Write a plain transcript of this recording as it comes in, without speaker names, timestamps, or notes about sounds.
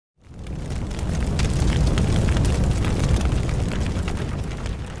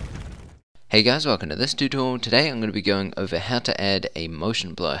Hey guys, welcome to this tutorial. Today I'm going to be going over how to add a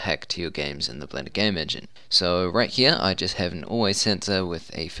motion blur hack to your games in the Blender game engine. So right here I just have an always sensor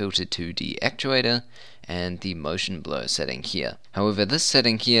with a filter 2D actuator and the motion blur setting here. However, this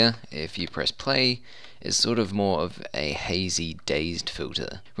setting here, if you press play, is sort of more of a hazy, dazed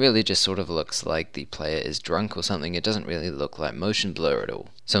filter. Really just sort of looks like the player is drunk or something. It doesn't really look like motion blur at all.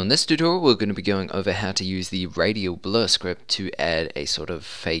 So in this tutorial we're going to be going over how to use the Radial blur script to add a sort of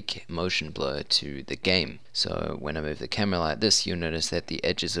fake motion blur to the game. So when I move the camera like this, you'll notice that the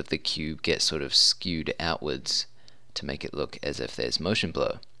edges of the cube get sort of skewed outwards to make it look as if there's motion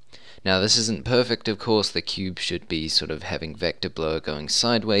blur. Now this isn't perfect, of course. The cube should be sort of having vector blur going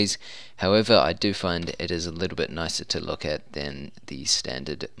sideways. However, I do find it is a little bit nicer to look at than the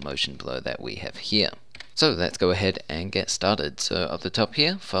standard motion blur that we have here. So let's go ahead and get started. So up the top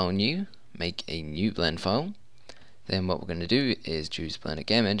here, File New, make a new blend file. Then what we're going to do is choose Blender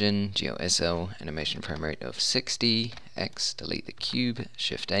Game Engine, GLSL, animation frame rate of 60, X, delete the cube,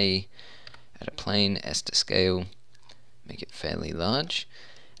 Shift A, add a plane, S to scale, make it fairly large.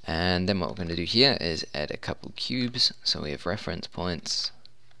 And then what we're going to do here is add a couple cubes, so we have reference points.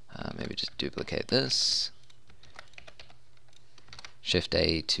 Maybe just duplicate this. Shift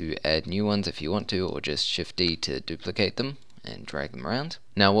A to add new ones if you want to, or just Shift D to duplicate them and drag them around.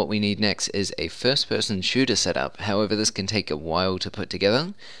 Now what we need next is a first person shooter setup. However, this can take a while to put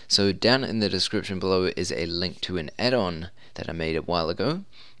together, so down in the description below is a link to an add-on that I made a while ago.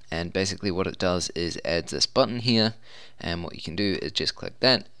 And basically what it does is adds this button here, and what you can do is just click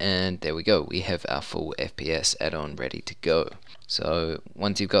that, and there we go, we have our full FPS add-on ready to go. So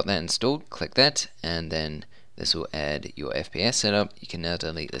once you've got that installed, click that, and then this will add your FPS setup. You can now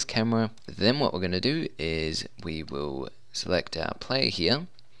delete this camera. Then what we're going to do is we will select our player here,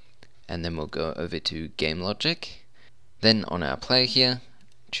 and then we'll go over to Game Logic. Then on our player here,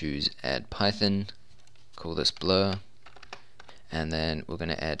 choose Add Python, call this Blur, and then we're going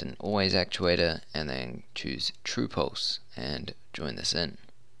to add an always actuator, and then choose True Pulse and join this in.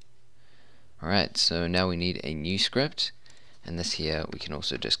 Alright, so now we need a new script, and this here we can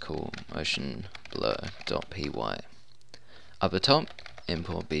also just call motion blur.py. Up the top,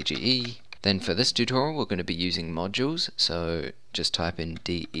 import BGE. Then for this tutorial we're going to be using modules, so just type in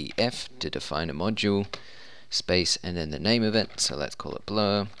DEF to define a module, space and then the name of it, so let's call it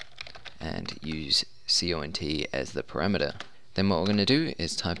blur, and use CONT as the parameter. Then what we're going to do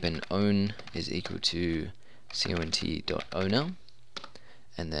is type in own is equal to cont.owner,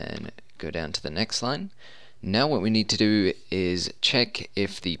 and then go down to the next line. Now what we need to do is check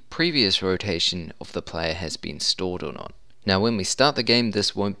if the previous rotation of the player has been stored or not. Now when we start the game,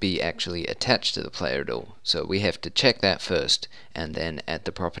 this won't be actually attached to the player at all, so we have to check that first and then add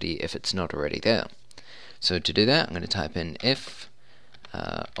the property if it's not already there. So to do that, I'm going to type in if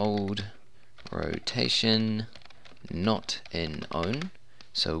old rotation not in own,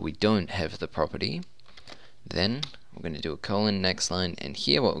 so we don't have the property. Then we're going to do a colon, next line, and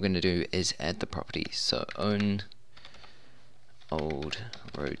here what we're going to do is add the property. So own old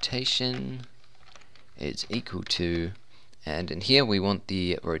rotation is equal to, and in here we want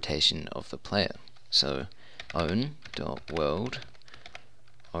the rotation of the player, so own dot world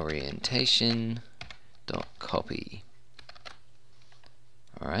orientation dot copy.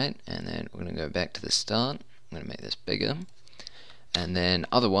 Alright, and then we're going to go back to the start. I'm going to make this bigger, and then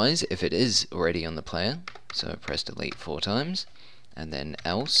otherwise if it is already on the player, so press delete 4 times, and then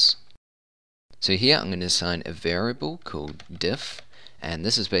else. So here I'm going to assign a variable called diff, and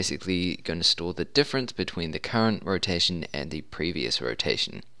this is basically going to store the difference between the current rotation and the previous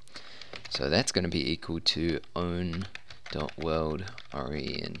rotation. So that's going to be equal to own.world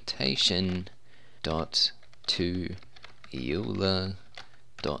orientation dot to euler.z,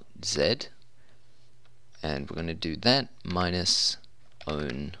 and we're going to do that minus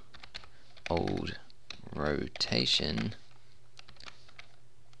own old rotation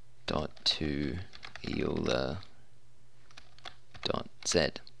dot to euler dot z.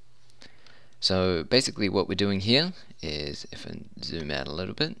 So basically what we're doing here is, if I zoom out a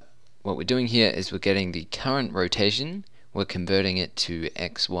little bit, what we're doing here is we're getting the current rotation, we're converting it to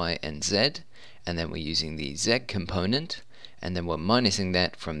x, y and z, and then we're using the z component, and then we're minusing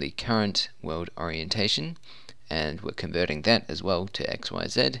that from the current world orientation, and we're converting that as well to x, y,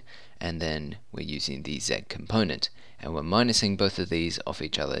 z, and then we're using the z component, and we're minusing both of these off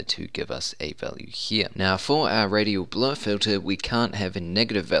each other to give us a value here. Now for our radial blur filter, we can't have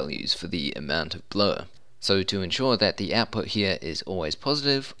negative values for the amount of blur. So to ensure that the output here is always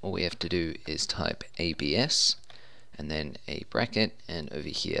positive, all we have to do is type ABS, and then a bracket, and over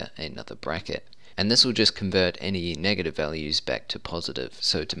here another bracket. And this will just convert any negative values back to positive.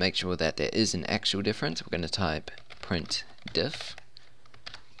 So to make sure that there is an actual difference, we're going to type print diff,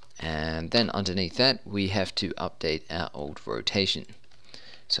 and then underneath that we have to update our old rotation.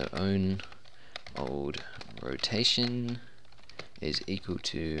 So old rotation is equal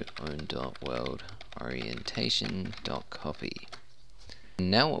to own.world orientation.copy.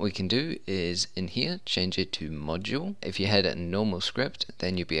 Now what we can do is in here change it to module. If you had a normal script,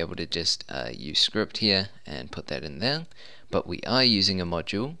 then you'd be able to just use script here and put that in there, but we are using a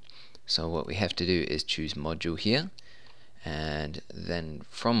module, so what we have to do is choose module here, and then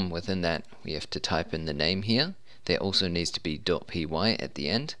from within that we have to type in the name here. There also needs to be .py at the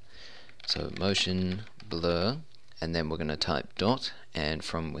end, so motion blur, and then we're going to type dot, and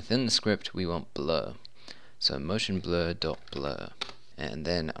from within the script we want blur, so motion blur dot blur. And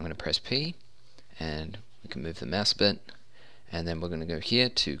then I'm going to press P, and we can move the mouse a bit, and then we're going to go here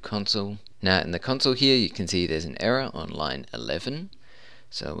to console. Now in the console here you can see there's an error on line 11,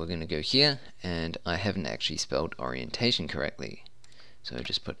 so we're going to go here, and I haven't actually spelled orientation correctly, so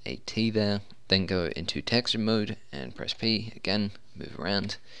just put a T there, then go into texture mode and press P again, move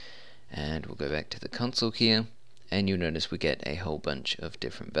around, and we'll go back to the console here, and you'll notice we get a whole bunch of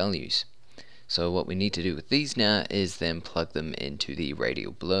different values. So what we need to do with these now is then plug them into the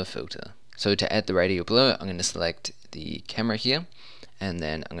radial blur filter. So to add the radial blur, I'm going to select the camera here, and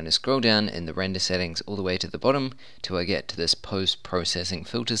then I'm going to scroll down in the render settings all the way to the bottom till I get to this post-processing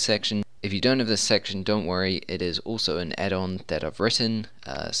filters section. If you don't have this section, don't worry, it is also an add-on that I've written,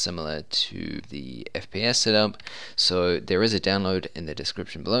 similar to the FPS setup, so there is a download in the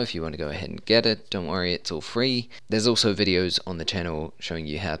description below if you want to go ahead and get it. Don't worry, it's all free. There's also videos on the channel showing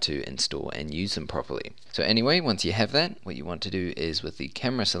you how to install and use them properly. So anyway, once you have that, what you want to do is with the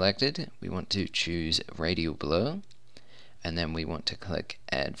camera selected, we want to choose radial blur, and then we want to click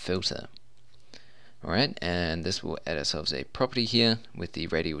add filter. Alright, and this will add ourselves a property here with the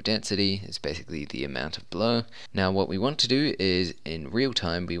radial density. It's basically the amount of blur. Now what we want to do is in real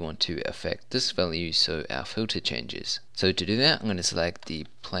time we want to affect this value so our filter changes. So to do that I'm going to select the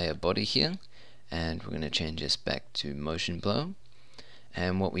player body here, and we're going to change this back to motion blur.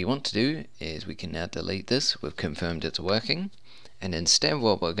 And what we want to do is we can now delete this. We've confirmed it's working. And instead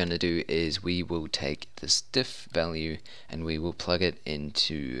what we're going to do is we will take this diff value and we will plug it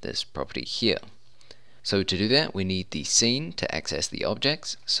into this property here. So to do that we need the scene to access the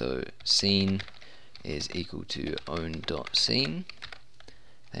objects, so scene is equal to own.scene,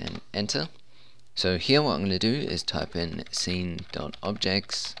 then enter. So here what I'm going to do is type in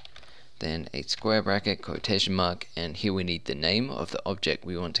scene.objects, then a square bracket, quotation mark, and here we need the name of the object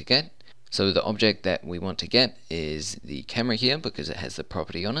we want to get. So the object that we want to get is the camera here because it has the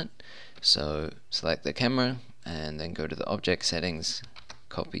property on it. So select the camera and then go to the object settings,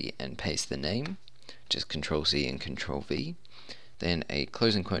 copy and paste the name. Just Control C and Control V, then a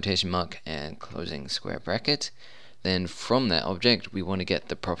closing quotation mark and closing square bracket. Then from that object we want to get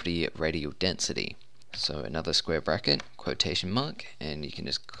the property radial density, so another square bracket, quotation mark, and you can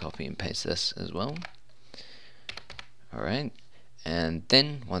just copy and paste this as well. Alright, and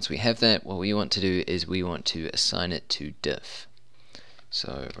then once we have that, what we want to do is we want to assign it to diff,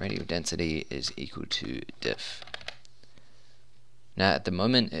 so radial density is equal to diff. Now at the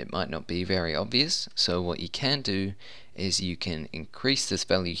moment it might not be very obvious, so what you can do is you can increase this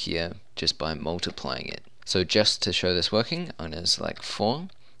value here just by multiplying it. So just to show this working, I'm going to select 4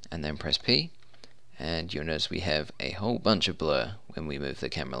 and then press P, and you'll notice we have a whole bunch of blur when we move the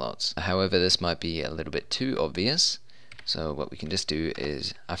camera lots. However, this might be a little bit too obvious, so what we can just do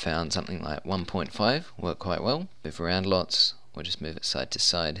is I found something like 1.5 work quite well. Move around lots, we'll just move it side to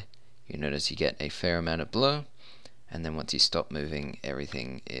side. You'll notice you get a fair amount of blur, and then once you stop moving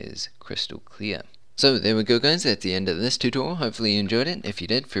everything is crystal clear. So there we go guys, that's the end of this tutorial. Hopefully you enjoyed it. If you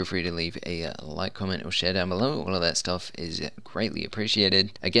did, feel free to leave a like, comment or share down below. All of that stuff is greatly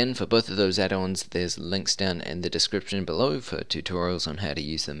appreciated. Again, for both of those add-ons there's links down in the description below for tutorials on how to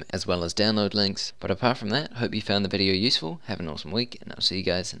use them as well as download links. But apart from that, hope you found the video useful. Have an awesome week and I'll see you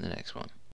guys in the next one.